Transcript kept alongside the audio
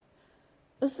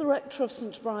As the rector of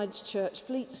St Bride's Church,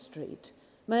 Fleet Street,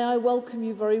 may I welcome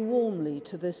you very warmly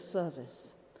to this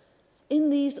service. In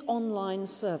these online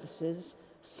services,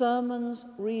 sermons,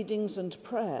 readings and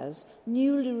prayers,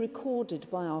 newly recorded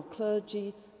by our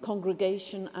clergy,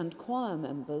 congregation and choir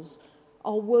members,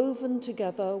 are woven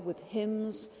together with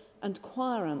hymns and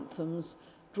choir anthems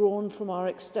drawn from our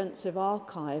extensive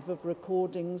archive of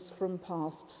recordings from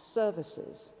past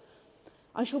services.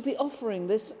 I shall be offering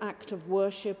this act of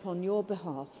worship on your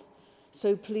behalf,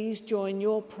 so please join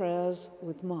your prayers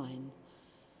with mine.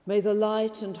 May the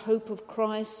light and hope of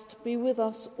Christ be with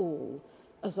us all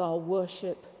as our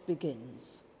worship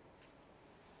begins.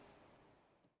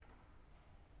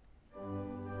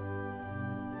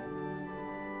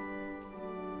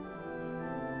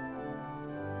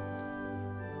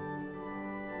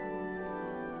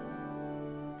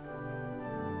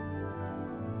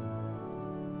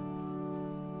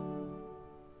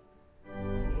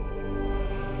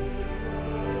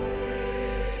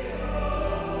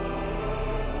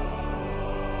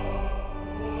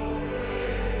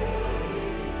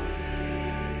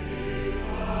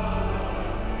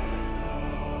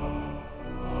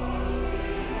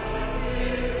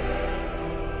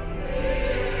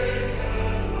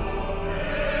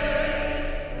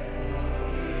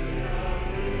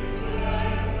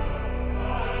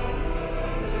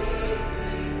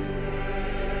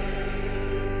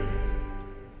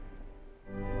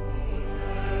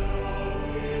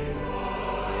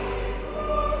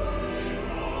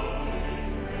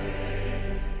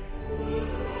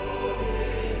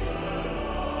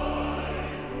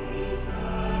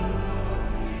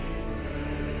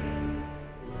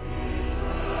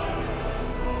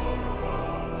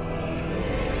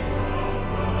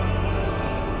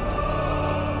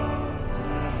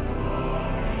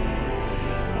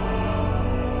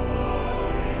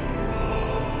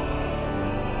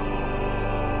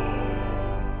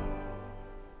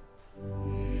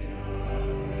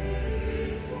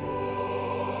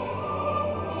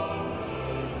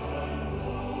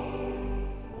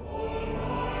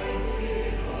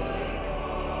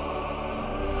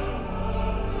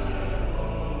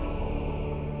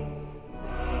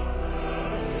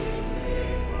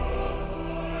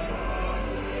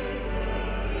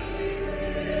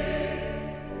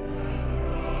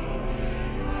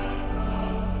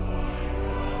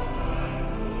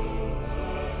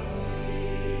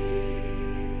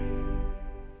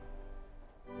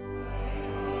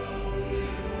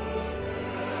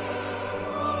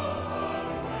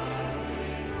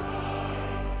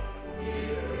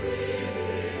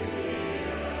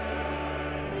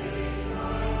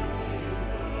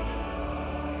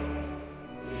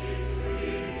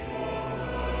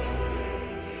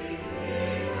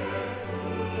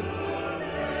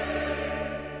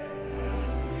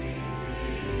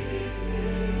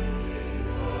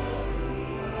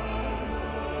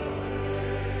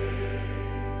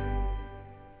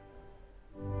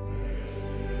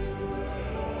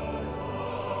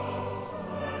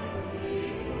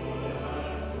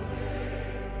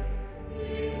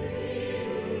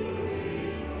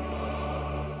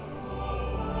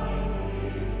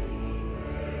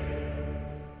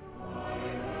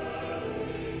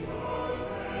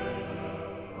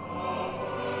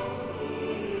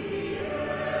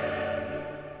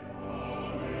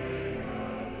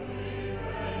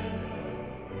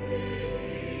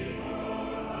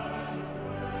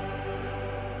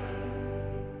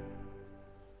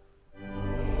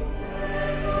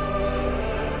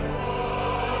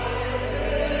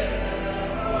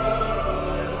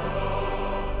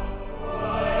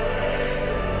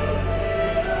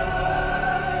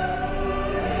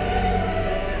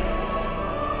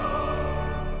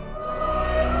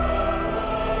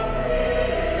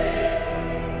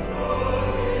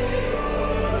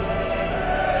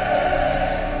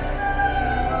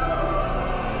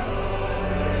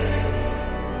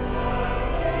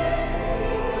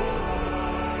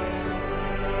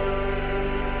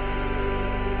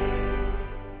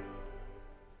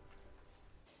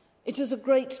 It is a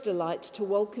great delight to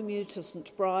welcome you to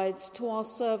St Bride's to our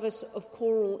service of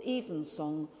choral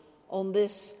evensong on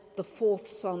this, the fourth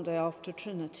Sunday after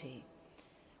Trinity.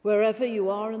 Wherever you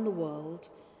are in the world,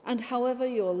 and however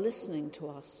you are listening to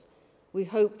us, we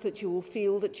hope that you will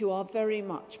feel that you are very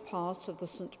much part of the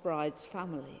St Bride's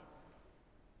family.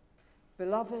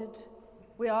 Beloved,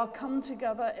 we are come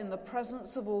together in the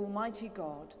presence of Almighty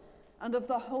God and of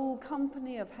the whole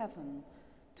company of heaven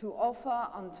to offer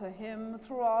unto him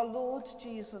through our Lord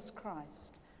Jesus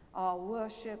Christ our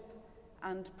worship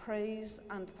and praise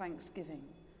and thanksgiving,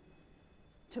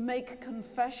 to make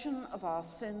confession of our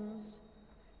sins,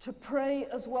 to pray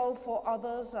as well for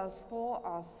others as for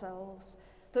ourselves,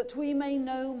 that we may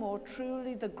know more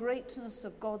truly the greatness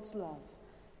of God's love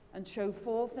and show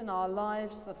forth in our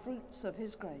lives the fruits of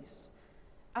his grace,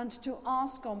 and to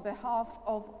ask on behalf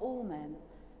of all men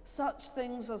such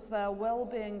things as their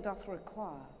well-being doth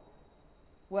require.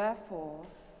 Wherefore,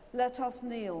 let us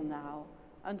kneel now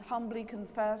and humbly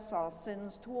confess our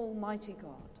sins to Almighty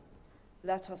God.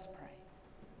 Let us pray.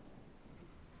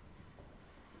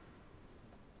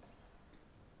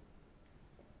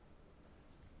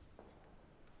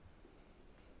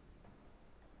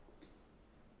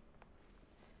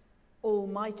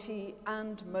 Almighty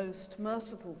and most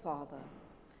merciful Father,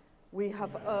 we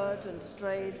have erred and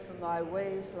strayed from thy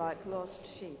ways like lost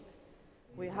sheep.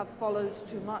 We have followed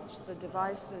too much the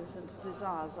devices and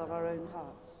desires of our own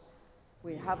hearts.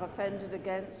 We have offended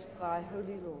against thy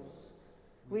holy laws.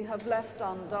 We have left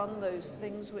undone those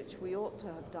things which we ought to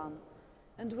have done,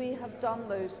 and we have done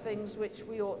those things which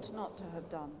we ought not to have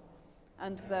done,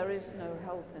 and there is no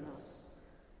health in us.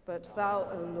 But thou,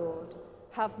 O Lord,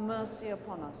 have mercy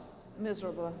upon us,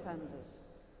 miserable offenders.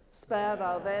 Spare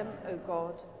thou them, O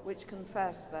God, which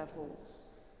confess their faults.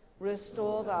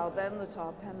 Restore thou them that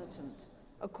are penitent,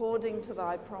 according to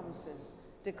thy promises,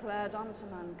 declared unto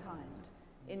mankind,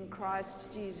 in Christ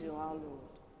Jesus our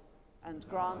Lord. And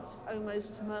grant, O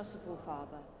most merciful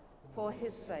Father, for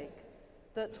his sake,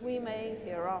 that we may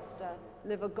hereafter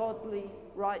live a godly,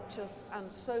 righteous,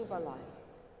 and sober life,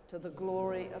 to the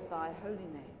glory of thy holy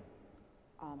name.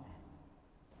 Amen.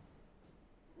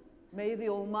 May the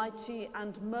Almighty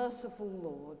and merciful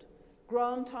Lord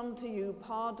grant unto you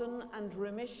pardon and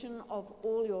remission of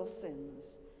all your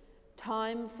sins,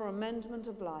 time for amendment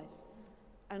of life,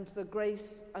 and the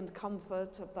grace and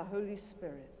comfort of the Holy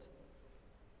Spirit.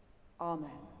 Amen.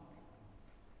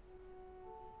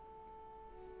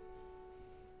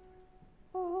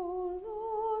 O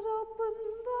Lord, open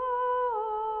thou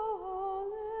our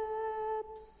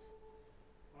lips.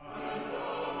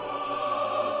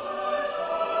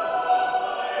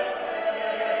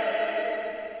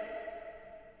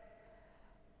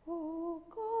 O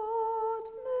God,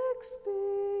 make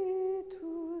speed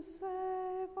to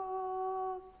save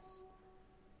us.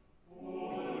 O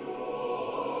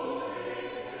Lord,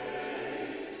 give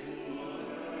grace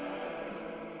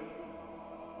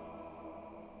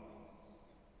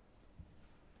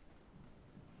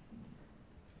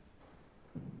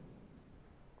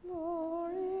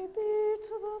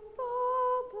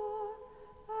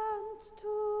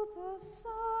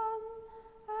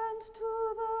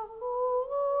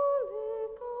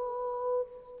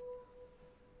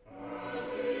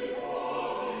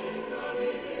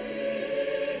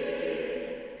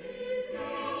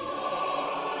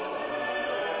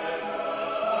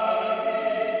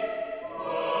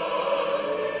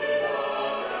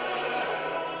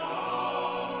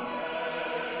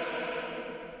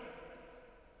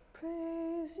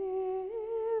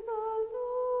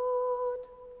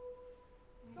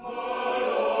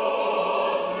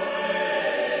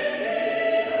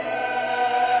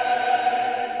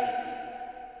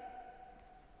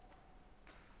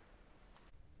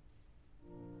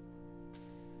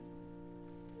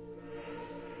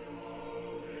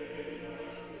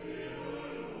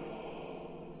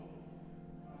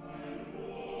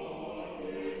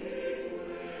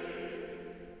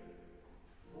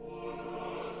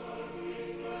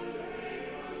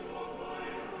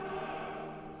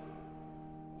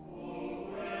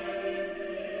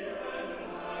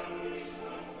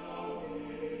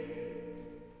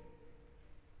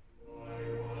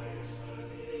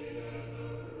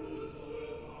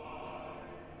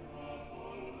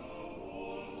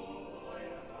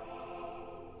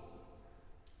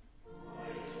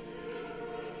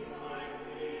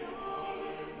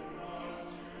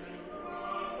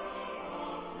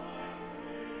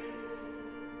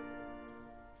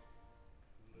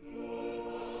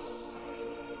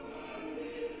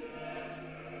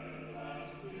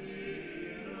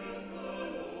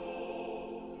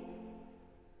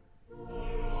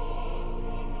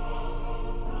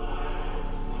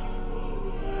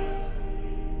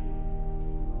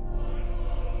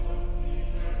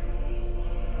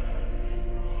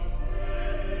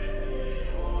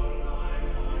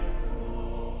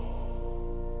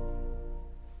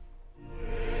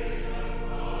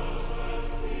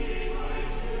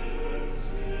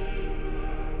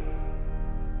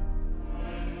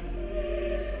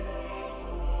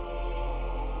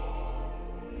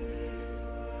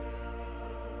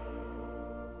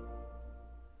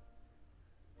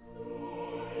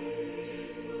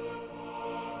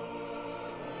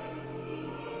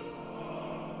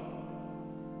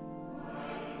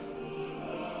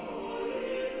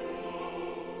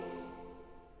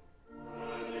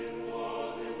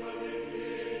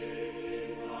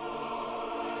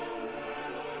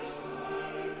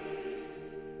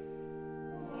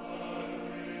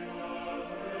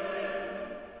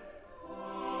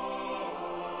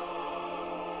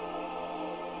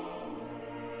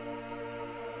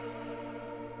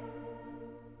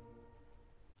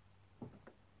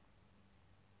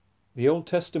The Old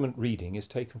Testament reading is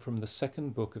taken from the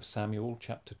second book of Samuel,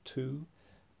 chapter 2,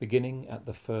 beginning at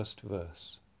the first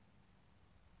verse.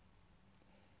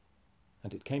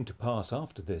 And it came to pass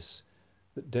after this,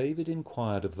 that David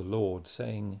inquired of the Lord,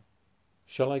 saying,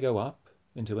 Shall I go up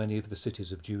into any of the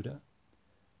cities of Judah?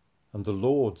 And the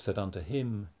Lord said unto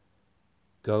him,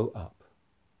 Go up.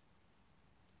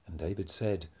 And David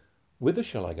said, Whither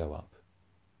shall I go up?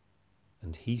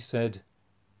 And he said,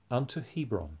 Unto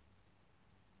Hebron.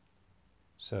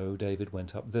 So David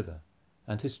went up thither,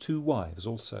 and his 2 wives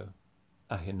also,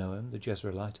 Ahinoam the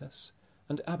Jezreelitess,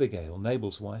 and Abigail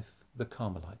Nabal's wife, the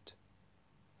Carmelite.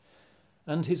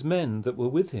 And his men that were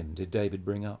with him did David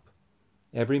bring up,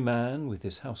 every man with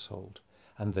his household,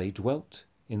 and they dwelt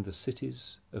in the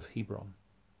cities of Hebron.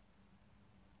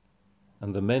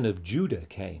 And the men of Judah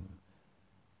came,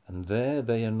 and there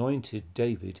they anointed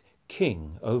David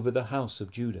king over the house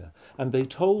of Judah. And they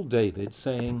told David,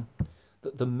 saying,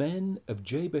 that the men of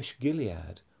Jabesh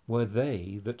Gilead were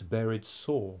they that buried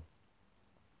Saul.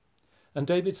 And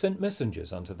David sent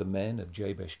messengers unto the men of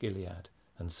Jabesh Gilead,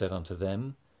 and said unto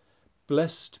them,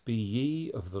 Blessed be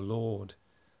ye of the Lord,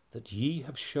 that ye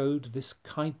have showed this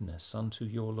kindness unto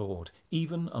your Lord,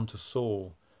 even unto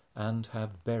Saul, and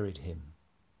have buried him.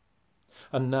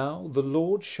 And now the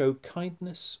Lord show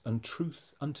kindness and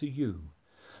truth unto you,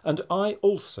 and I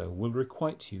also will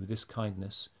requite you this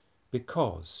kindness,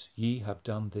 because ye have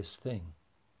done this thing.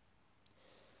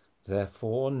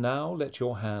 Therefore now let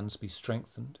your hands be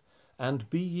strengthened, and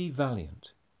be ye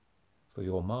valiant, for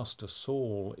your master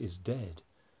Saul is dead,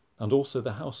 and also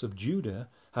the house of Judah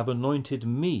have anointed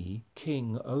me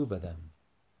king over them.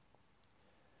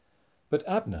 But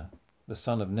Abner, the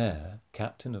son of Ner,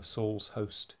 captain of Saul's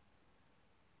host,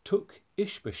 took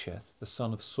Ishbosheth the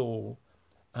son of Saul,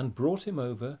 and brought him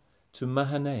over to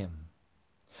Mahanaim,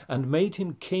 and made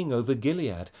him king over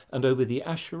Gilead, and over the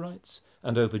Asherites,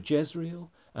 and over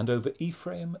Jezreel, and over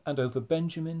Ephraim, and over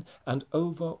Benjamin, and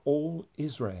over all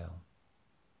Israel.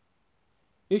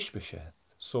 Ishbosheth,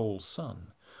 Saul's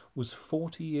son, was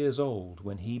 40 years old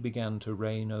when he began to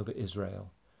reign over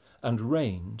Israel, and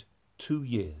reigned 2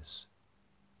 years.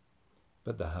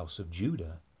 But the house of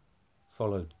Judah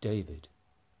followed David.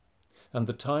 And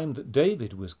the time that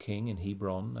David was king in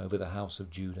Hebron over the house of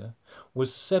Judah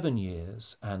was 7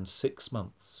 years and 6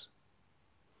 months.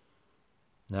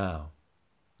 Now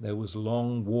there was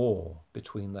long war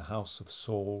between the house of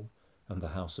Saul and the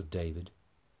house of David.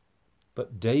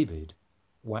 But David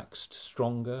waxed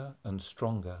stronger and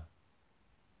stronger,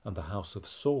 and the house of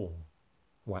Saul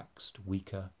waxed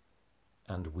weaker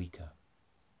and weaker.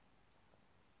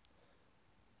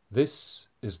 This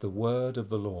is the word of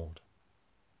the Lord.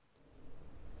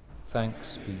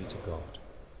 Thanks be to God.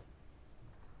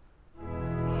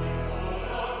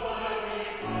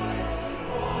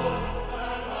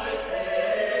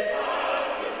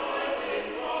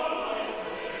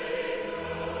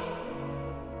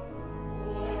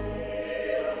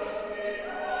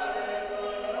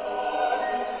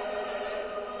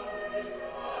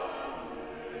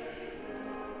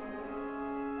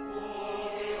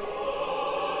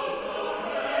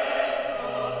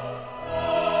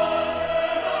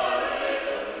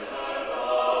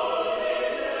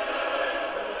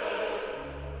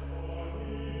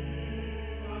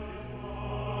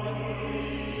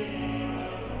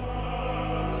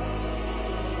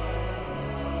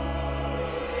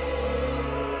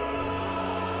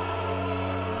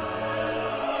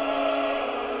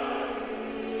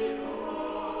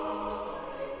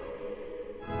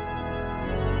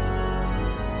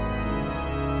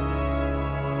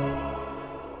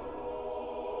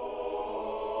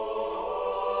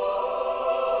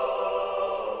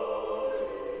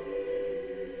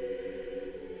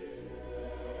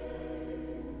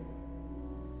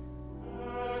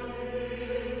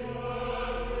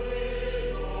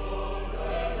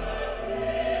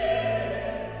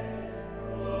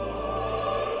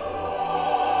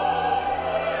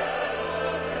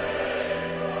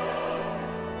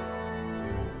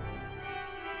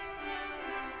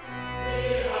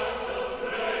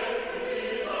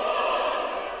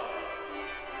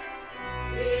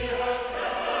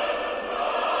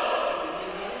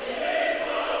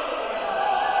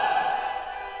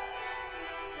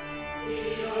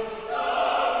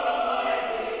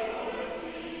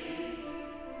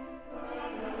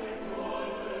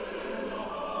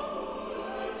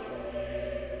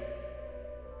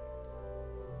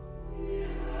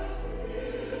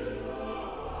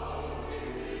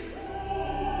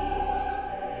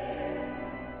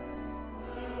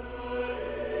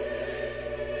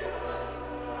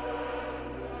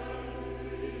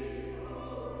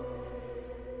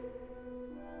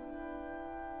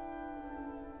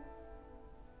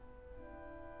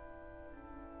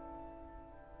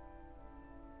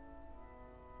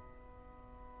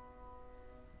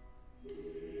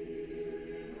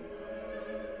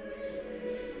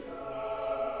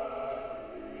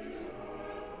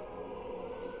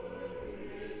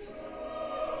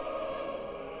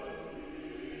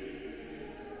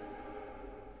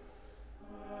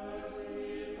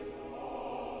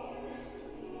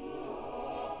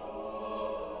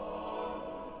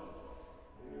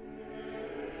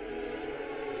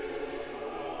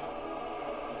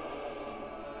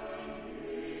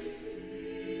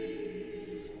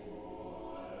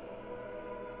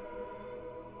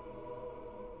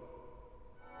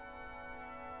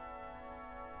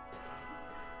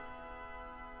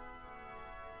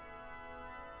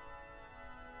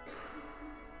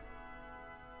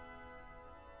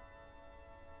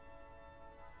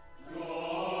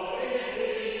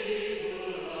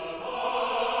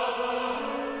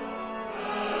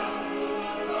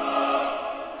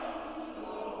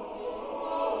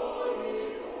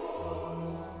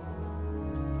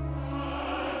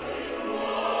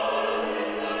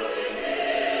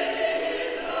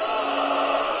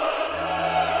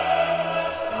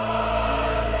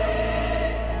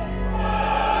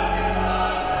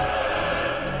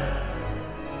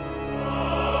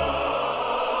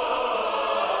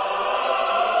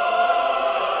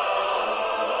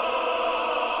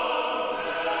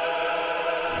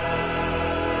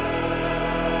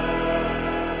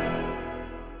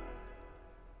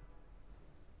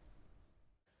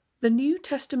 The New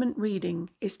Testament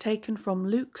reading is taken from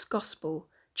Luke's Gospel,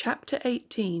 chapter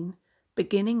 18,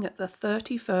 beginning at the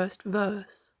 31st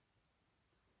verse.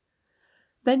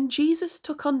 Then Jesus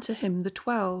took unto him the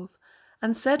 12,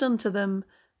 and said unto them,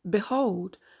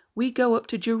 Behold, we go up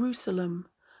to Jerusalem,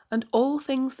 and all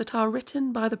things that are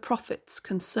written by the prophets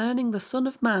concerning the Son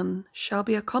of Man shall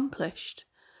be accomplished.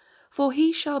 For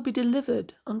he shall be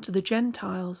delivered unto the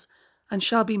Gentiles, and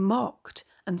shall be mocked,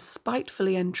 and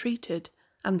spitefully entreated,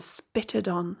 and spitted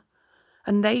on,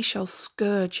 and they shall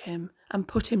scourge him, and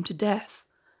put him to death.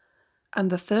 And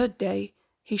the third day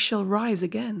he shall rise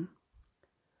again.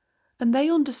 And they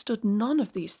understood none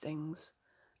of these things,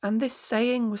 and this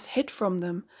saying was hid from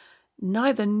them,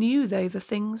 neither knew they the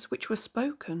things which were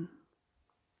spoken.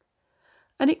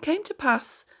 And it came to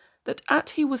pass that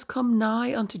at he was come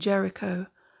nigh unto Jericho,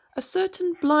 a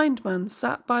certain blind man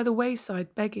sat by the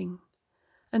wayside begging.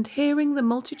 And hearing the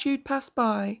multitude pass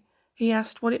by, he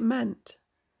asked what it meant.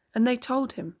 And they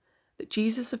told him that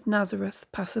Jesus of Nazareth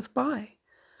passeth by.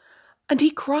 And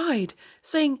he cried,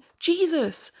 saying,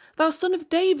 Jesus, thou Son of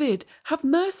David, have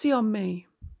mercy on me.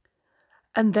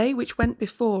 And they which went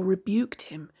before rebuked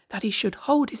him, that he should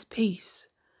hold his peace.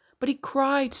 But he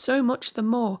cried so much the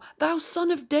more, Thou Son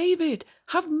of David,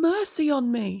 have mercy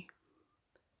on me.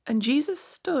 And Jesus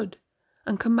stood,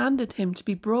 and commanded him to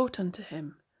be brought unto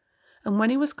him. And when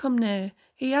he was come near,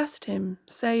 he asked him,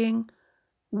 saying,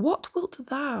 What wilt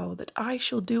thou that I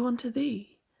shall do unto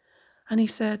thee? And he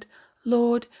said,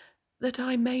 Lord, that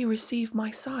I may receive my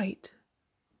sight.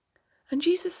 And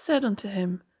Jesus said unto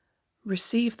him,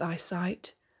 Receive thy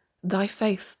sight, thy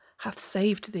faith hath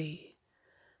saved thee.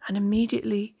 And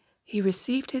immediately he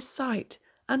received his sight,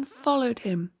 and followed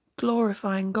him,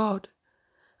 glorifying God.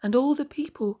 And all the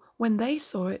people, when they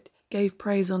saw it, gave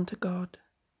praise unto God.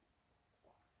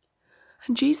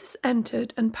 And Jesus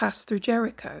entered and passed through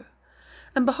Jericho.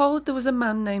 And behold, there was a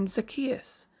man named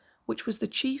Zacchaeus, which was the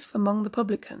chief among the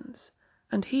publicans,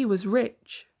 and he was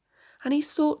rich. And he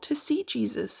sought to see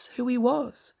Jesus, who he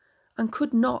was, and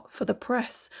could not for the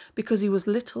press, because he was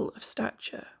little of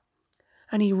stature.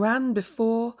 And he ran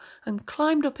before, and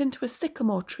climbed up into a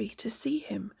sycamore tree to see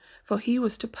him, for he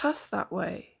was to pass that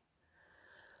way.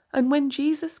 And when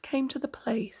Jesus came to the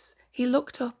place, he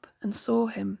looked up and saw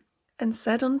him, and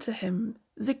said unto him,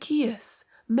 Zacchaeus,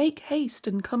 make haste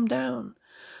and come down,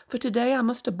 for today I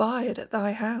must abide at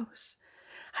thy house.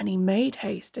 And he made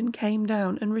haste and came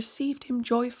down, and received him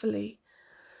joyfully.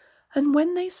 And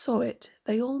when they saw it,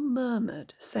 they all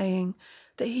murmured, saying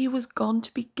that he was gone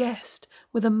to be guest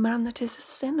with a man that is a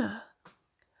sinner.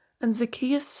 And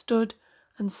Zacchaeus stood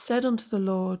and said unto the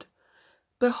Lord,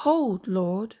 Behold,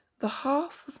 Lord, the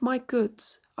half of my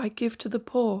goods I give to the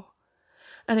poor.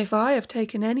 And if I have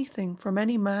taken anything from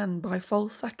any man by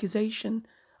false accusation,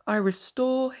 I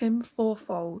restore him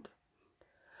fourfold.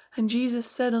 And Jesus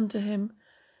said unto him,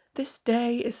 This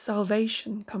day is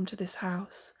salvation come to this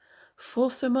house,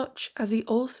 forsomuch as he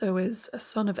also is a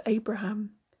son of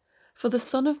Abraham. For the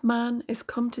Son of Man is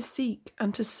come to seek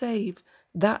and to save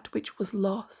that which was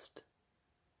lost.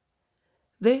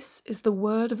 This is the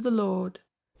word of the Lord.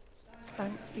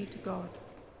 Thanks be to God.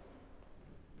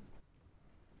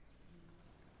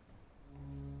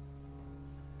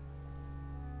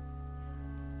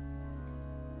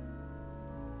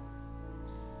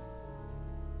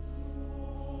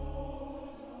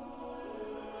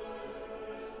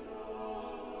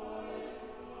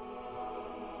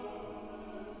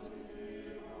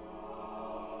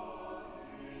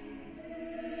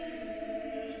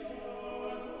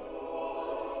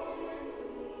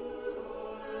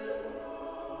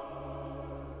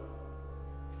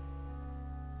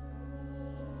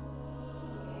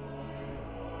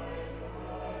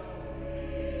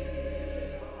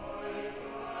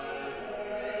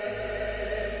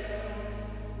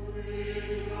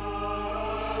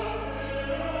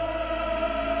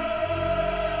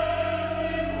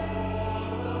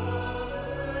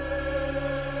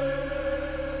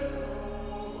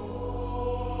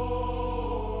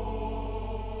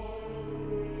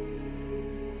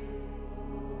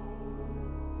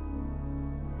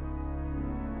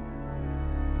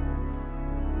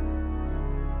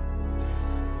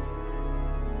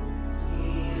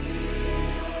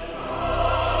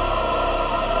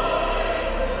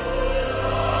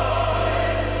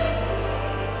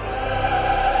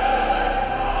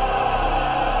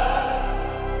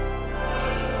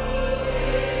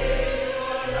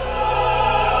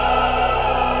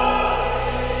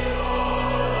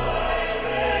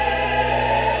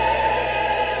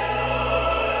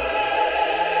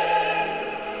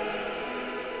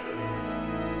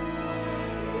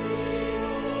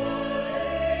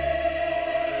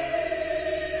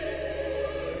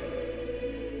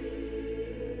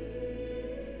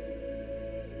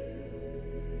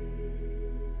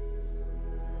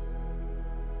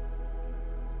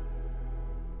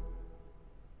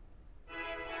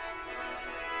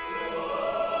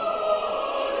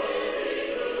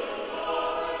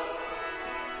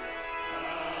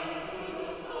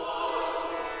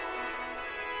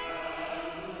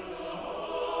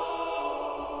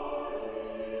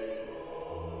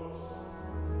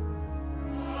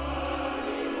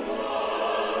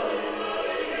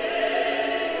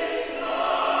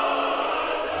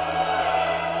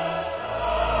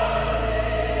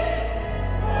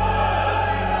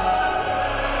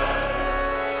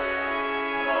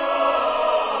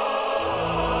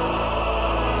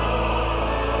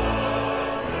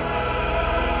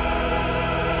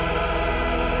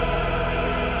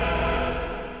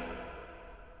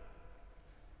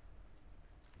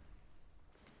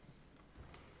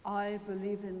 I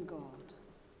believe in God,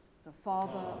 the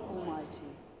Father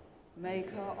Almighty,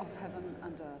 maker of heaven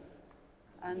and earth,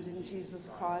 and in Jesus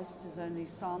Christ, his only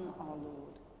Son, our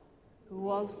Lord, who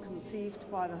was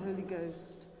conceived by the Holy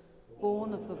Ghost,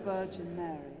 born of the Virgin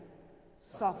Mary,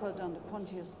 suffered under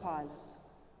Pontius Pilate,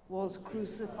 was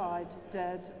crucified,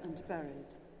 dead, and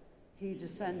buried. He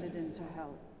descended into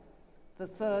hell. The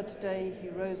third day he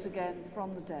rose again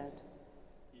from the dead.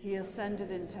 He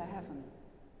ascended into heaven,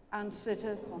 and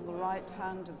sitteth on the right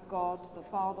hand of God the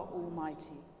Father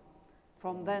Almighty.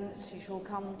 From thence he shall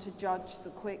come to judge the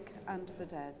quick and the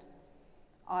dead.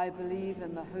 I believe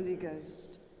in the Holy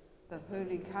Ghost, the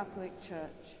Holy Catholic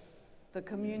Church, the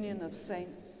communion of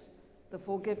saints, the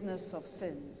forgiveness of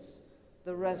sins,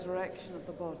 the resurrection of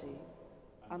the body,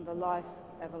 and the life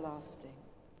everlasting.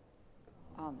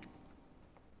 Amen.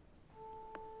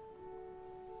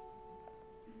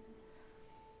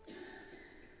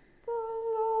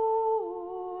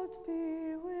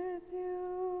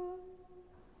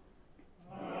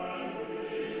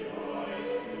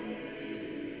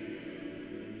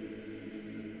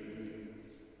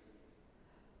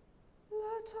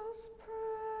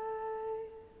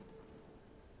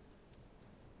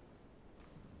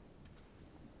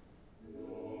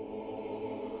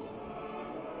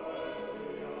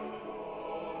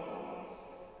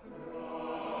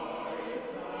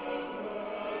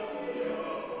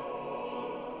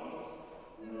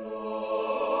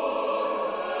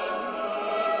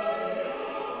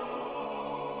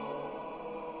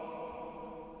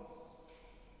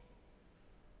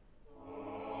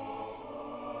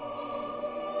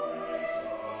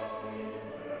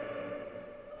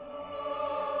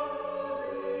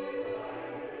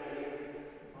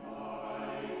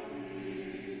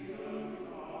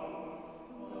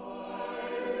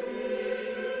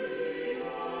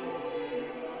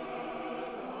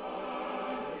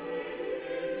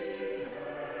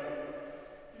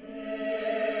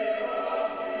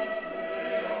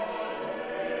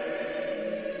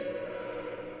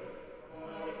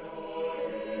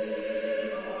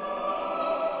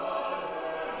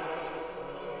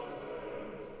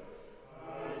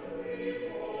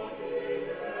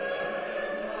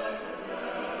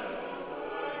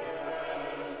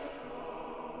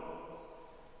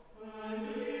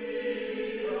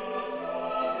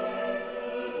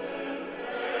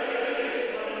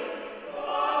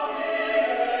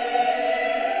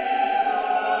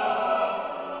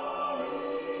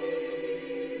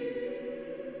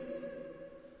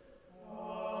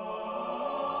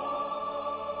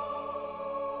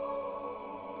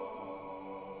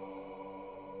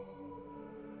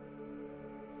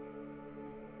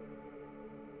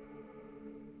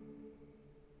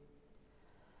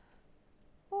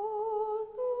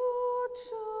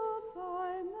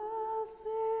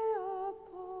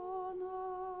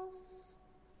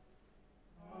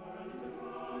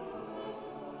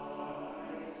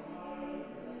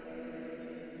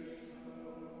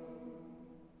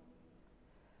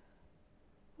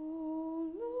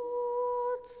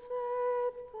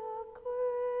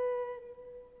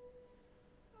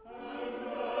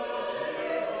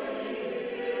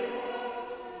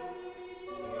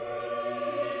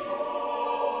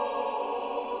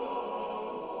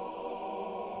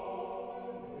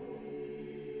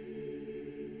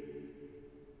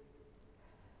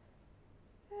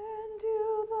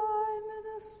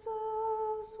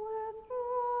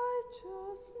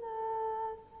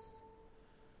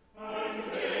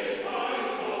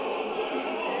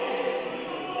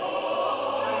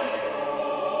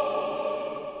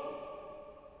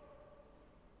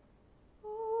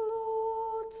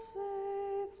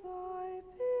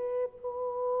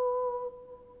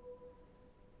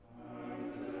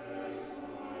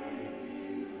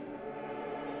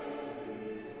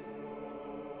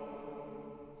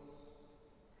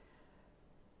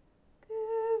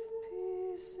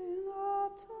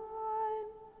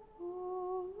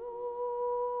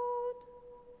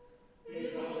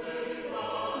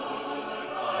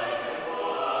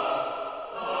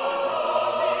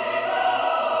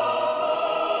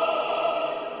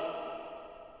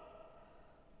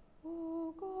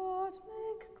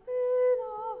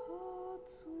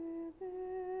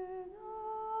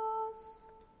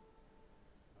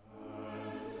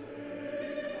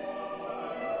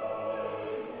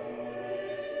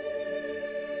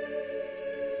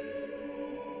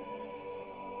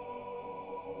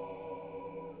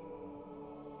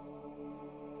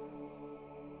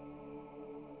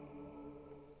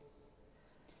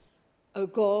 O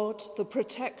God, the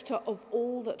protector of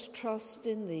all that trust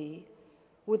in thee,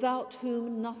 without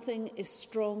whom nothing is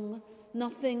strong,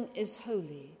 nothing is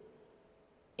holy,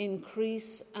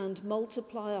 increase and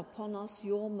multiply upon us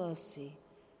your mercy,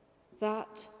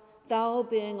 that, thou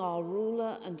being our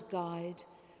ruler and guide,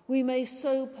 we may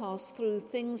so pass through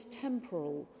things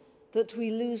temporal that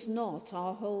we lose not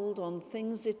our hold on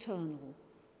things eternal.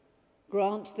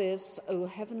 Grant this, O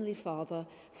Heavenly Father,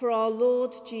 for our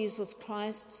Lord Jesus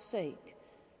Christ's sake,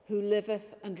 who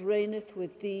liveth and reigneth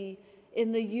with thee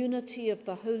in the unity of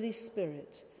the Holy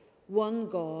Spirit, one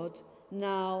God,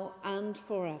 now and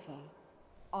forever.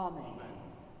 Amen.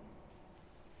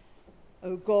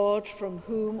 O God, from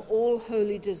whom all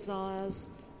holy desires,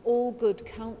 all good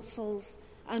counsels,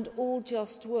 and all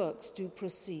just works do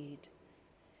proceed,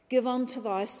 give unto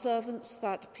thy servants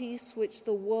that peace which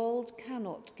the world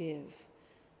cannot give,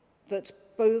 that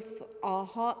both our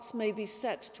hearts may be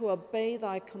set to obey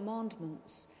thy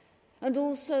commandments, and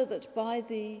also that by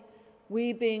thee,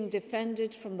 we being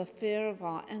defended from the fear of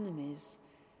our enemies,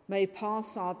 may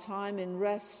pass our time in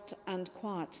rest and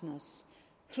quietness,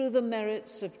 through the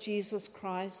merits of Jesus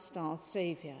Christ, our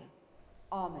Saviour.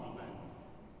 Amen.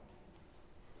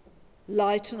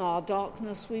 Lighten our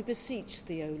darkness, we beseech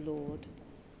thee, O Lord,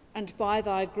 and by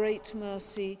thy great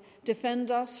mercy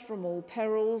defend us from all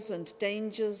perils and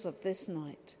dangers of this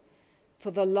night,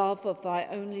 for the love of thy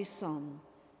only Son,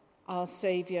 our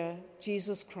Saviour,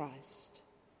 Jesus Christ.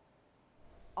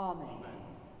 Amen.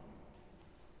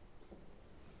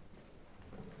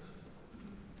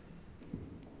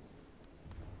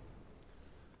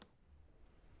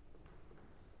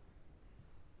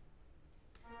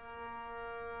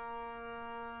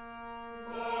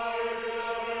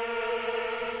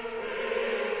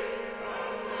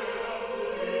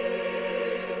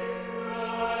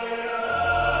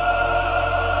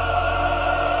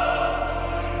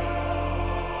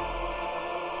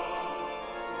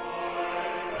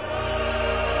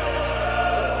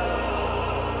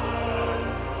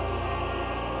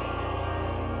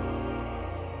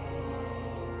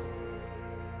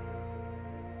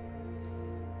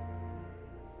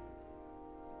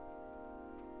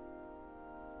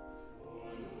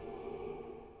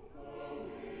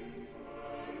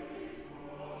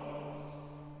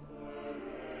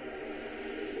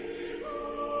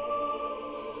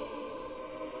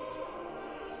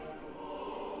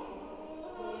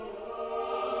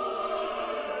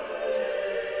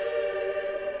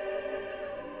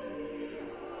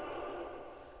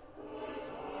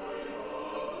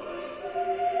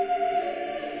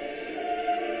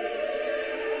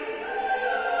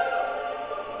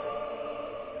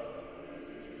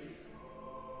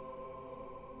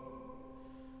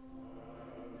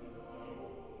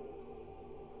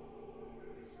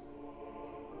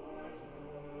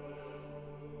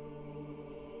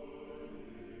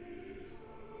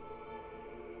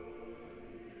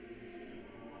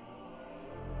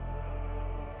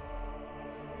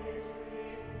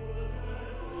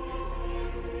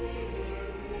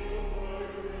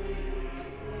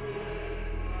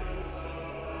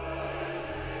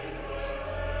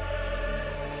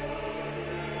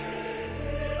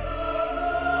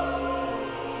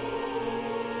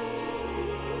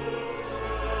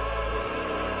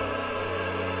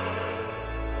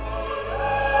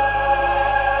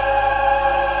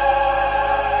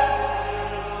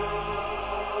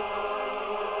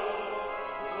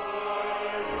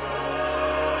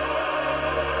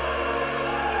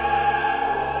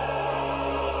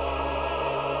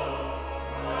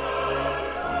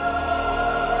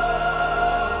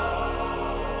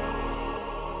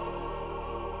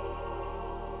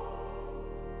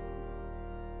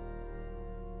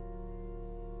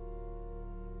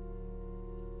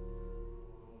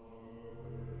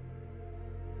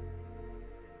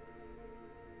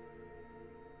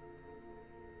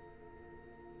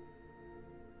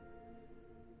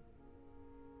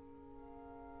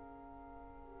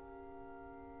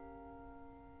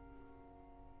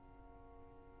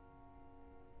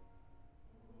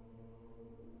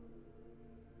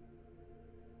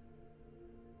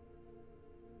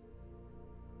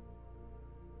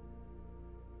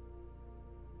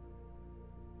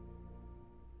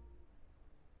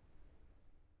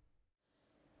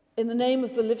 In the name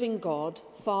of the living God,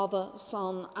 Father,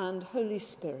 Son, and Holy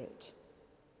Spirit.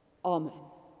 Amen.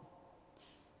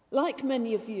 Like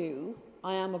many of you,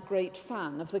 I am a great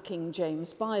fan of the King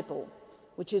James Bible,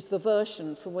 which is the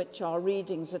version from which our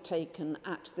readings are taken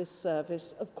at this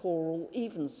service of choral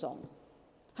evensong.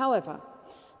 However,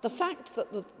 the fact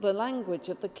that the language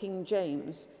of the King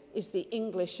James is the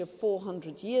English of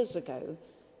 400 years ago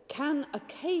can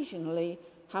occasionally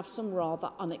have some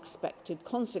rather unexpected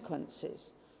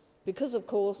consequences, because, of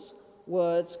course,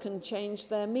 words can change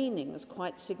their meanings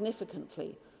quite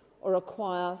significantly, or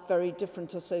acquire very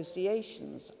different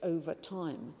associations over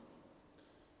time.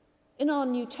 In our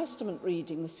New Testament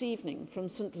reading this evening from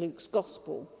St. Luke's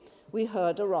Gospel, we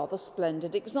heard a rather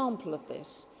splendid example of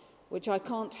this, which I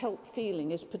can't help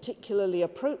feeling is particularly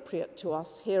appropriate to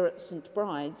us here at St.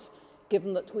 Bride's,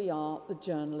 given that we are the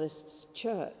journalists'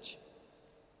 church.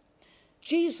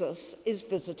 Jesus is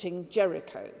visiting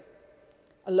Jericho.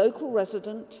 A local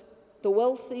resident, the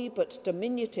wealthy but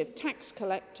diminutive tax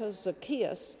collector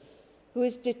Zacchaeus, who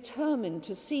is determined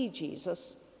to see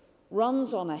Jesus,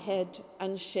 runs on ahead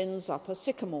and shins up a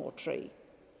sycamore tree.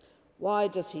 Why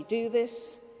does he do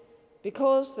this?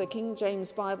 Because the King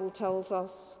James Bible tells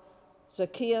us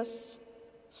Zacchaeus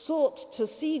sought to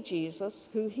see Jesus,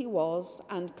 who he was,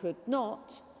 and could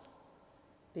not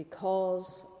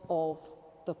because of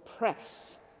the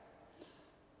press.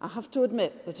 I have to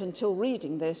admit that until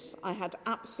reading this, I had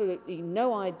absolutely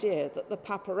no idea that the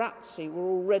paparazzi were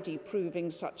already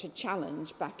proving such a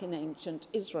challenge back in ancient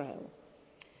Israel.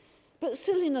 But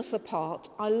silliness apart,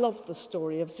 I love the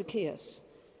story of Zacchaeus.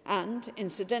 And,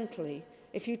 incidentally,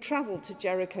 if you travel to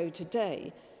Jericho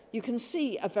today, you can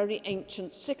see a very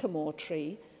ancient sycamore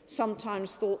tree,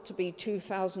 sometimes thought to be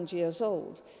 2,000 years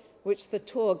old, which the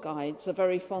tour guides are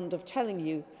very fond of telling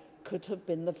you could have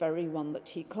been the very one that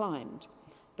he climbed.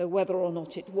 Though whether or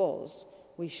not it was,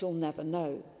 we shall never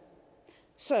know.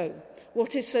 So,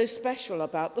 what is so special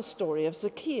about the story of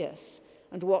Zacchaeus,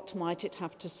 and what might it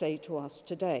have to say to us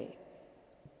today?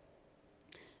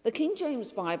 The King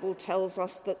James Bible tells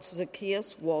us that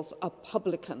Zacchaeus was a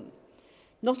publican.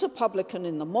 Not a publican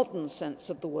in the modern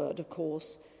sense of the word, of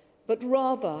course, but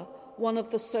rather one of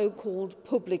the so-called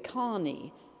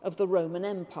publicani of the Roman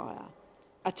Empire,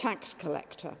 a tax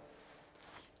collector.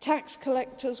 Tax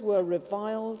collectors were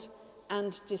reviled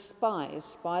and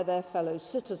despised by their fellow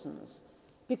citizens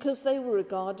because they were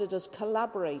regarded as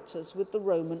collaborators with the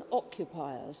Roman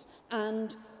occupiers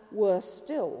and, worse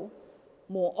still,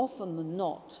 more often than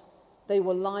not, they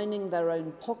were lining their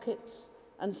own pockets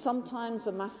and sometimes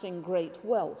amassing great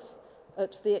wealth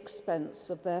at the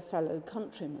expense of their fellow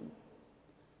countrymen.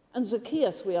 And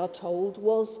Zacchaeus, we are told,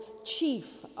 was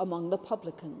chief among the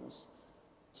publicans.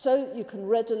 So you can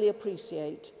readily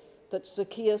appreciate that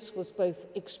Zacchaeus was both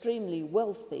extremely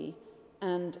wealthy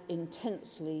and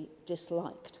intensely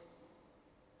disliked.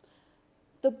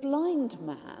 The blind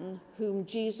man whom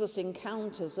Jesus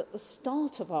encounters at the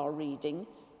start of our reading,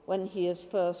 when he is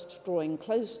first drawing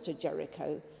close to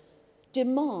Jericho,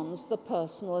 demands the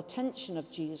personal attention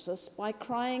of Jesus by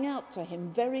crying out to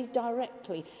him very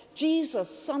directly, "Jesus,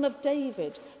 Son of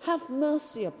David, have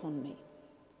mercy upon me."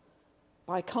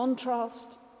 By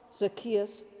contrast,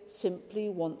 Zacchaeus simply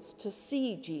wants to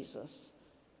see Jesus,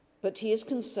 but he is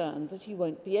concerned that he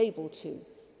won't be able to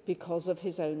because of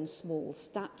his own small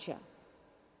stature.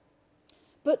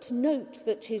 But note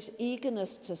that his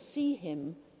eagerness to see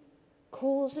him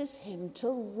causes him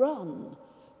to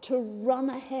run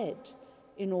ahead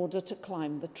in order to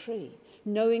climb the tree,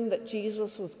 knowing that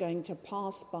Jesus was going to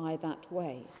pass by that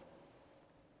way.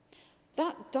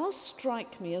 That does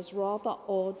strike me as rather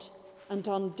odd and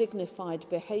undignified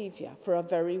behaviour for a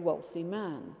very wealthy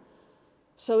man.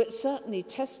 So it certainly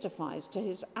testifies to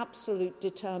his absolute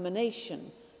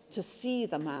determination to see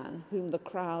the man whom the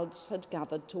crowds had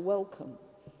gathered to welcome.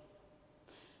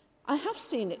 I have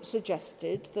seen it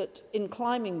suggested that in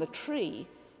climbing the tree,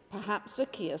 perhaps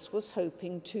Zacchaeus was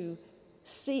hoping to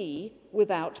see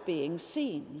without being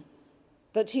seen,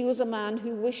 that he was a man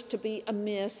who wished to be a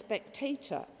mere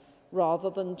spectator rather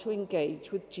than to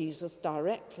engage with Jesus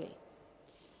directly.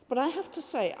 But I have to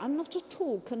say, I'm not at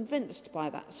all convinced by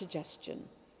that suggestion.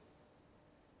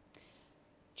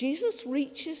 Jesus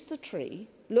reaches the tree,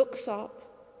 looks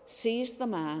up, sees the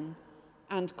man,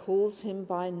 and calls him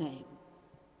by name.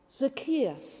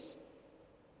 Zacchaeus.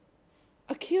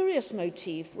 A curious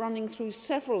motif running through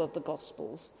several of the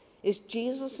Gospels is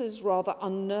Jesus' rather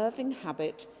unnerving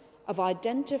habit of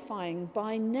identifying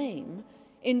by name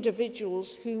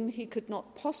individuals whom he could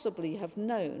not possibly have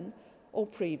known or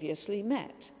previously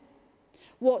met.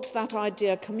 What that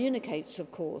idea communicates,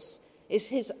 of course, is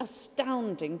his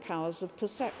astounding powers of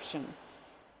perception,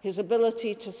 his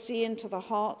ability to see into the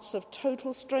hearts of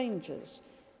total strangers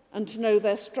and to know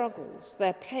their struggles,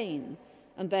 their pain,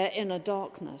 and their inner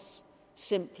darkness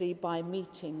simply by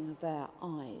meeting their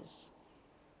eyes.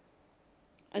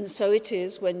 And so it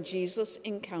is when Jesus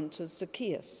encounters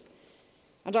Zacchaeus.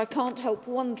 And I can't help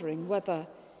wondering whether,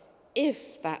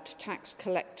 if that tax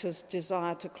collector's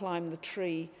desire to climb the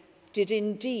tree did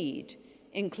indeed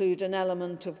include an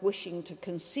element of wishing to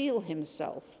conceal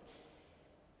himself,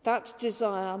 that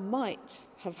desire might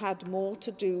have had more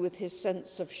to do with his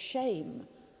sense of shame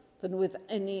than with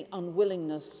any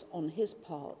unwillingness on his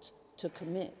part to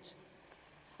commit.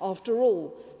 After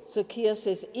all,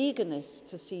 Zacchaeus' eagerness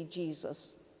to see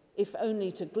Jesus, if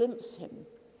only to glimpse him,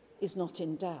 is not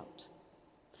in doubt.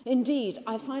 Indeed,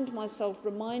 I find myself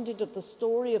reminded of the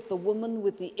story of the woman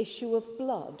with the issue of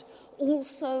blood,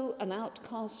 also an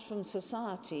outcast from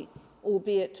society,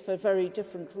 albeit for very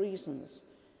different reasons,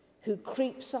 who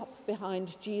creeps up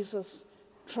behind Jesus,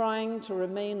 trying to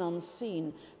remain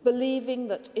unseen, believing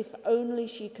that if only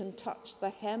she can touch the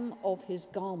hem of his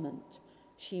garment,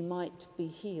 she might be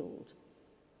healed.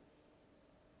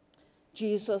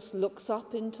 Jesus looks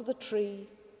up into the tree,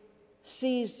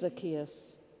 sees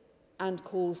Zacchaeus, and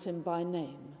calls him by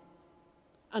name.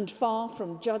 And far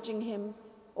from judging him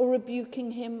or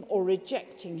rebuking him or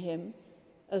rejecting him,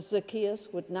 as Zacchaeus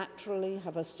would naturally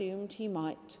have assumed he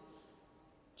might,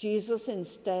 Jesus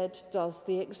instead does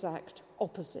the exact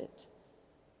opposite,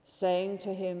 saying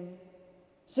to him,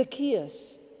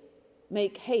 "Zacchaeus,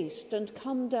 make haste and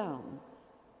come down,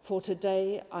 for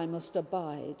today I must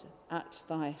abide at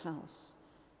thy house."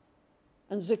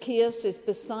 And Zacchaeus is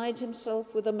beside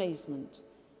himself with amazement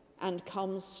and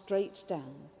comes straight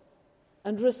down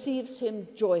and receives him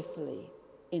joyfully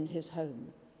in his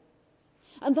home.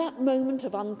 And that moment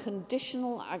of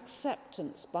unconditional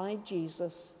acceptance by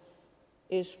Jesus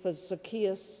is for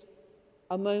Zacchaeus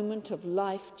a moment of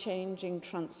life-changing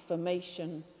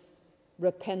transformation,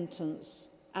 repentance,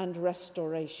 and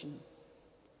restoration.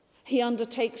 He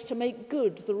undertakes to make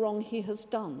good the wrong he has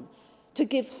done, to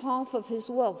give half of his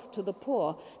wealth to the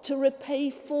poor, to repay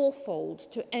fourfold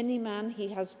to any man he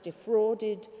has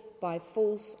defrauded by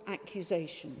false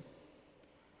accusation.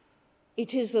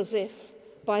 It is as if,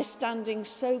 by standing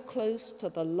so close to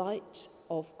the light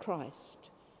of Christ,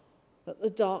 that the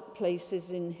dark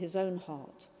places in his own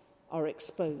heart are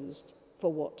exposed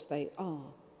for what they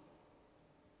are.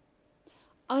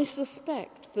 I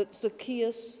suspect that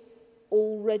Zacchaeus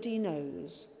already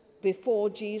knows, before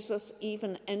Jesus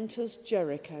even enters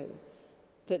Jericho,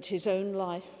 that his own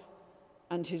life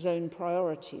and his own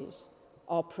priorities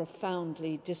are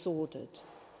profoundly disordered.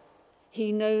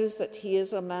 He knows that he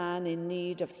is a man in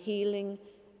need of healing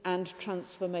and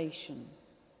transformation.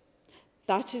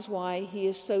 That is why he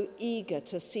is so eager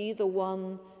to see the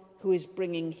one who is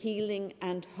bringing healing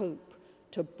and hope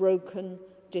to broken,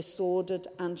 disordered,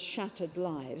 and shattered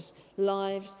lives,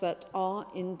 lives that are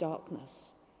in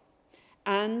darkness.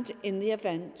 And in the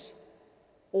event,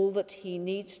 all that he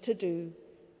needs to do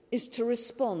is to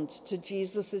respond to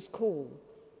Jesus' call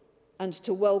and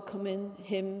to welcome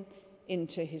him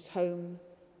into his home,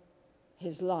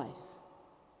 his life,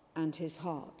 and his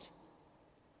heart.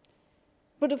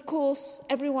 But of course,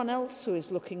 everyone else who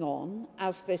is looking on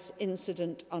as this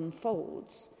incident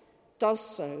unfolds does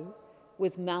so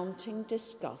with mounting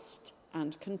disgust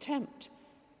and contempt.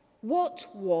 What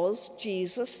was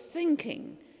Jesus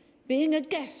thinking, being a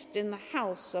guest in the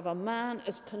house of a man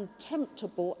as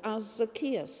contemptible as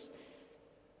Zacchaeus?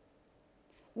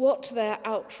 What their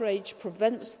outrage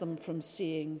prevents them from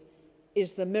seeing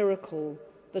is the miracle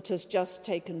that has just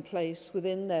taken place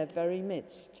within their very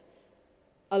midst.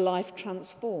 A life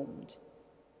transformed,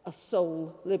 a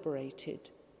soul liberated,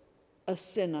 a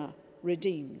sinner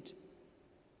redeemed.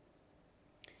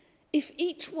 If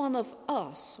each one of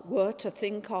us were to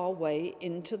think our way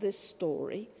into this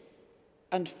story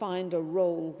and find a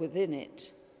role within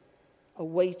it,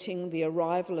 awaiting the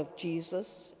arrival of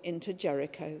Jesus into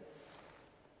Jericho,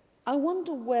 I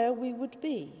wonder where we would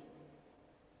be,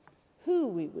 who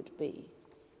we would be,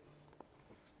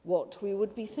 what we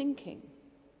would be thinking.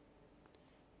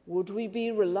 Would we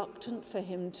be reluctant for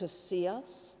him to see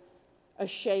us,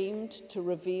 ashamed to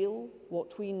reveal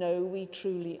what we know we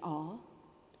truly are?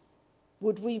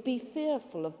 Would we be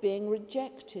fearful of being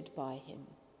rejected by him?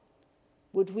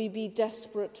 Would we be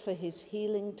desperate for his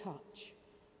healing touch?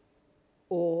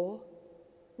 Or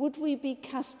would we be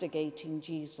castigating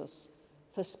Jesus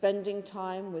for spending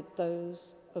time with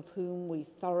those of whom we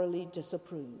thoroughly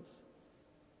disapprove?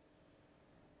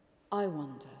 I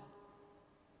wonder.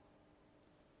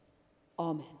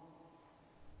 Amen.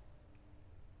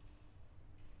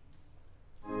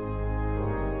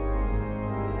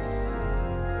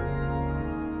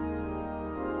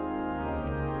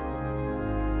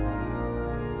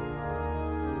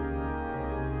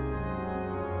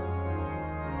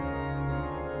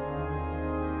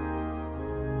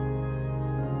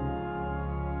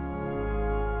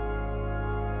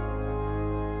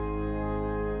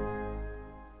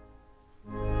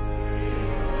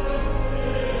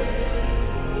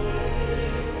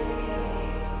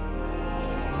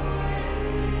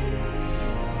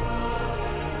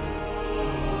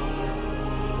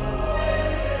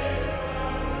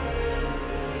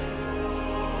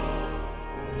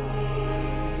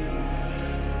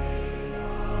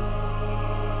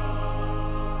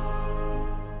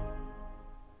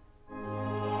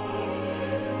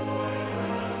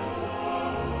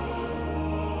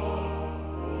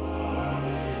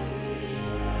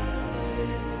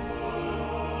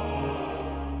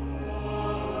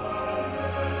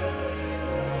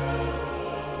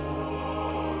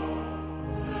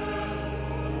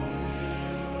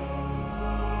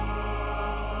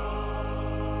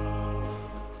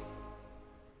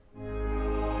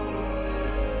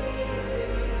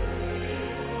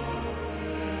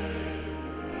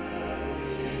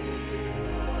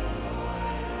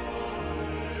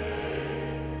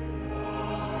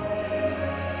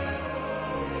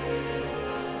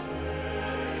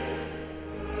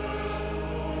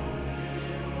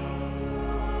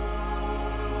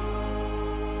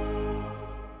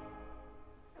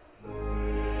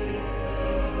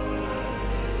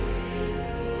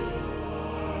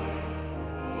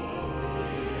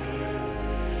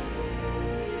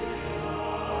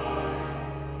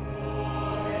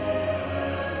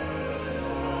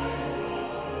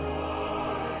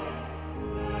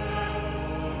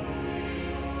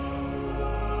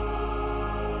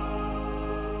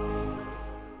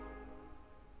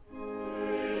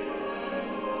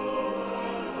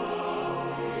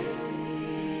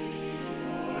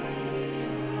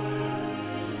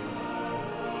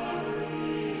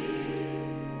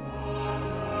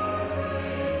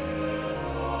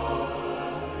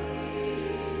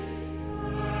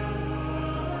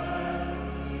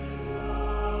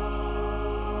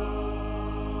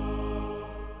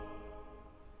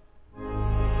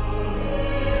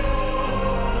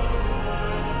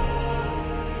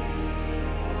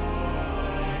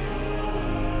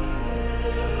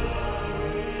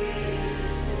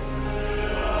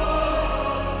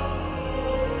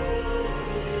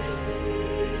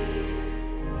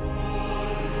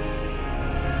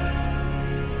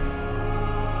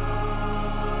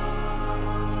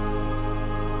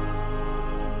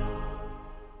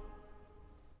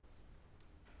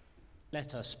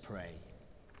 Let us pray.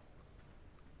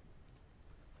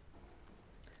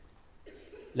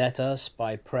 Let us,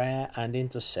 by prayer and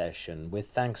intercession with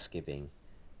thanksgiving,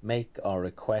 make our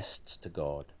requests to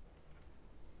God.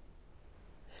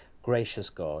 Gracious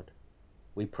God,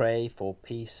 we pray for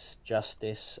peace,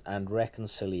 justice, and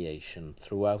reconciliation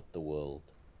throughout the world.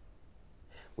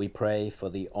 We pray for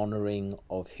the honouring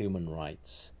of human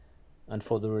rights and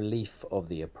for the relief of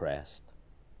the oppressed.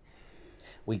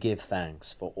 We give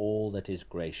thanks for all that is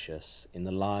gracious in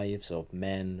the lives of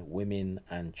men, women,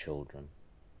 and children.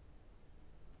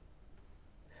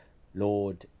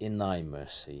 Lord, in thy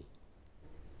mercy,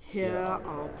 hear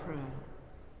our prayer.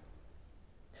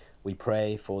 We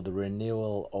pray for the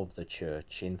renewal of the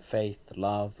Church in faith,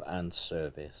 love, and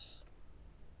service.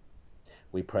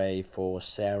 We pray for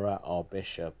Sarah, our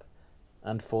Bishop,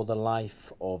 and for the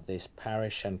life of this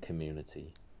parish and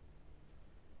community.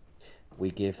 We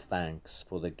give thanks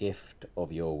for the gift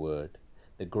of your word,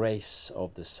 the grace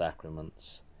of the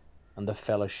sacraments, and the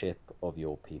fellowship of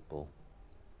your people.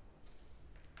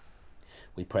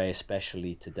 We pray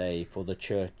especially today for the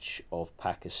Church of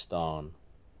Pakistan,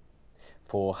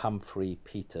 for Humphrey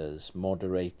Peters,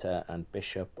 moderator and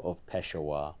Bishop of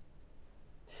Peshawar.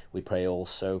 We pray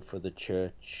also for the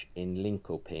Church in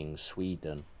Linköping,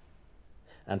 Sweden,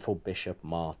 and for Bishop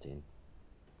Martin.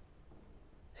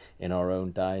 In our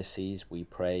own diocese, we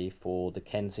pray for the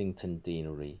Kensington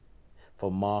Deanery,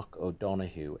 for Mark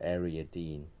O'Donoghue, Area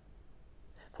Dean,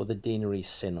 for the Deanery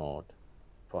Synod,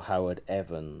 for Howard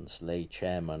Evans, lay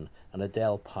chairman, and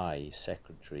Adele Pye,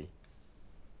 secretary.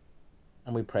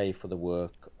 And we pray for the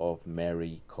work of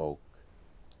Mary Koch,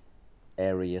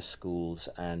 area schools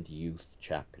and youth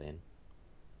chaplain.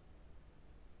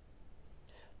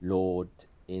 Lord,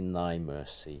 in thy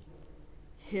mercy,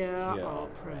 hear our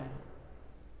prayer.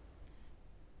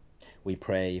 We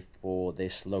pray for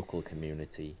this local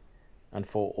community and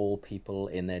for all people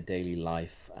in their daily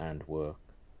life and work.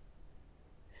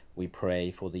 We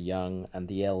pray for the young and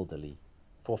the elderly,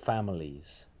 for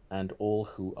families and all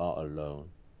who are alone.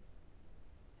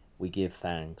 We give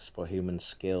thanks for human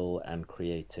skill and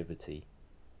creativity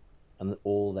and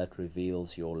all that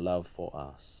reveals your love for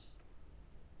us.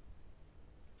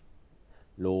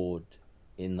 Lord,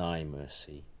 in thy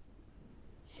mercy,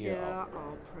 hear our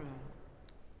prayer.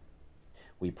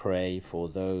 We pray for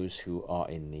those who are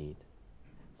in need,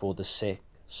 for the sick,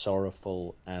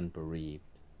 sorrowful, and bereaved.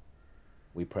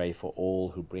 We pray for all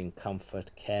who bring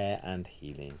comfort, care, and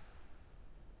healing.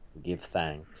 We give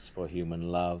thanks for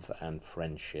human love and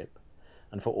friendship,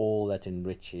 and for all that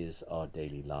enriches our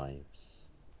daily lives.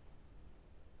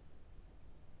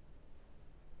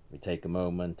 We take a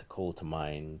moment to call to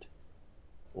mind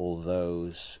all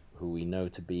those who we know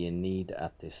to be in need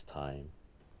at this time,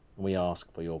 and we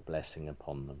ask for your blessing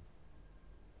upon them.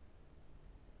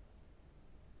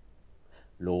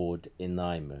 Lord, in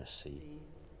thy mercy,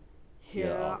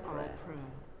 hear our prayer.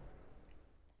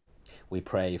 We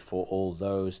pray for all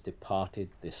those departed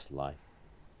this life,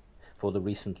 for the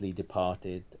recently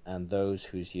departed and those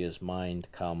whose year's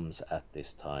mind comes at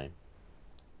this time.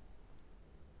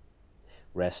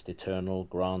 Rest eternal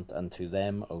grant unto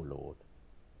them, O Lord,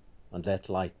 and let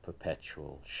light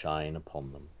perpetual shine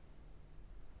upon them.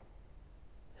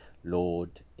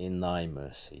 Lord, in thy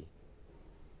mercy,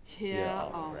 hear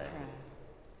our prayer.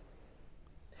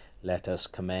 Let us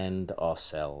commend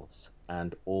ourselves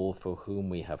and all for whom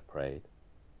we have prayed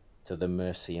to the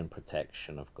mercy and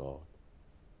protection of God.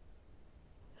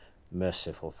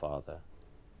 Merciful Father,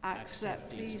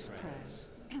 accept these prayers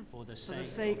for the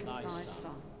sake of thy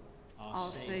Son, our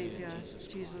Saviour,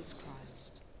 Jesus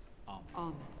Christ.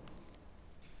 Amen.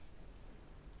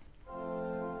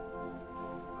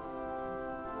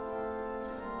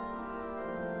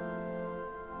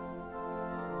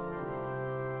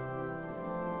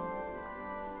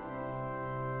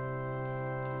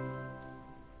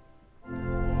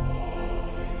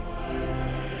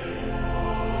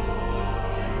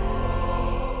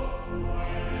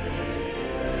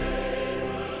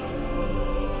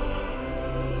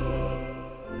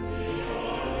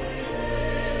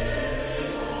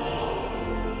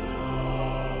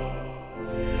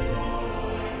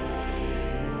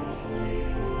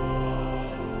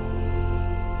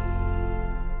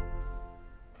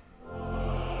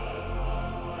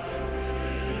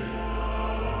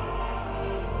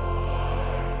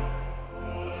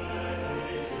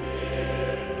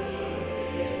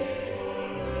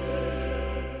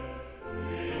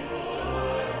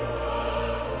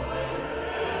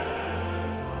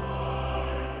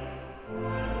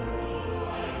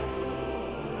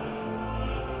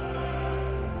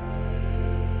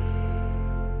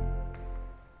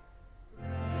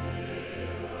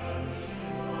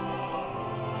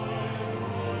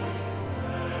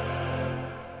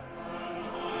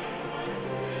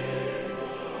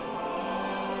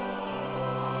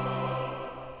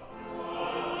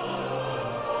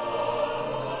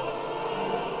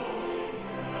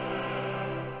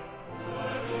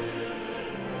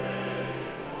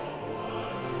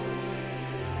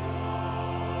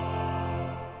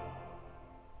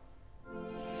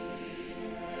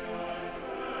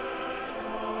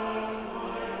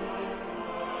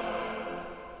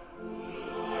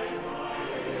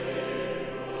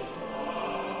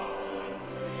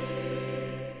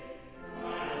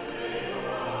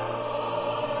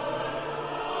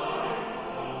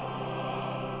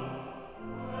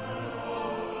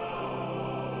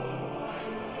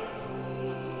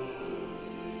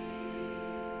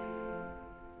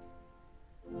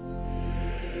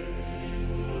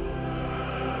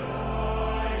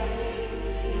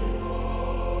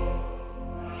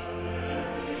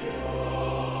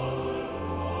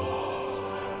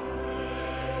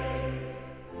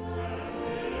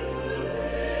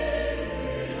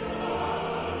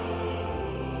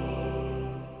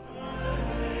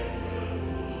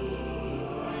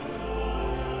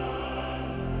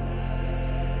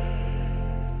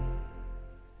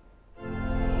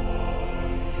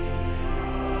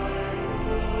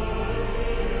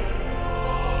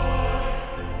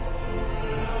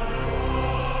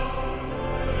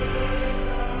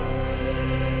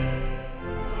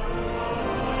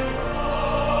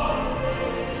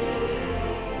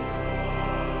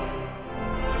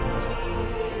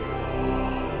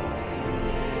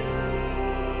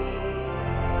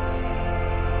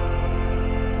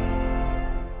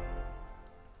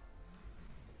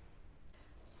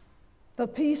 The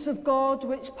peace of God,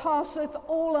 which passeth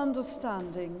all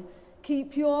understanding,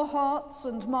 keep your hearts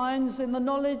and minds in the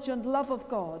knowledge and love of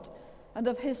God and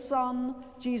of his Son,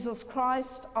 Jesus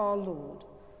Christ our Lord.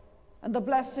 And the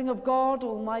blessing of God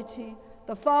Almighty,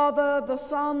 the Father, the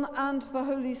Son, and the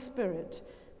Holy Spirit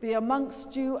be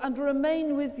amongst you and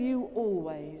remain with you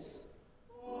always.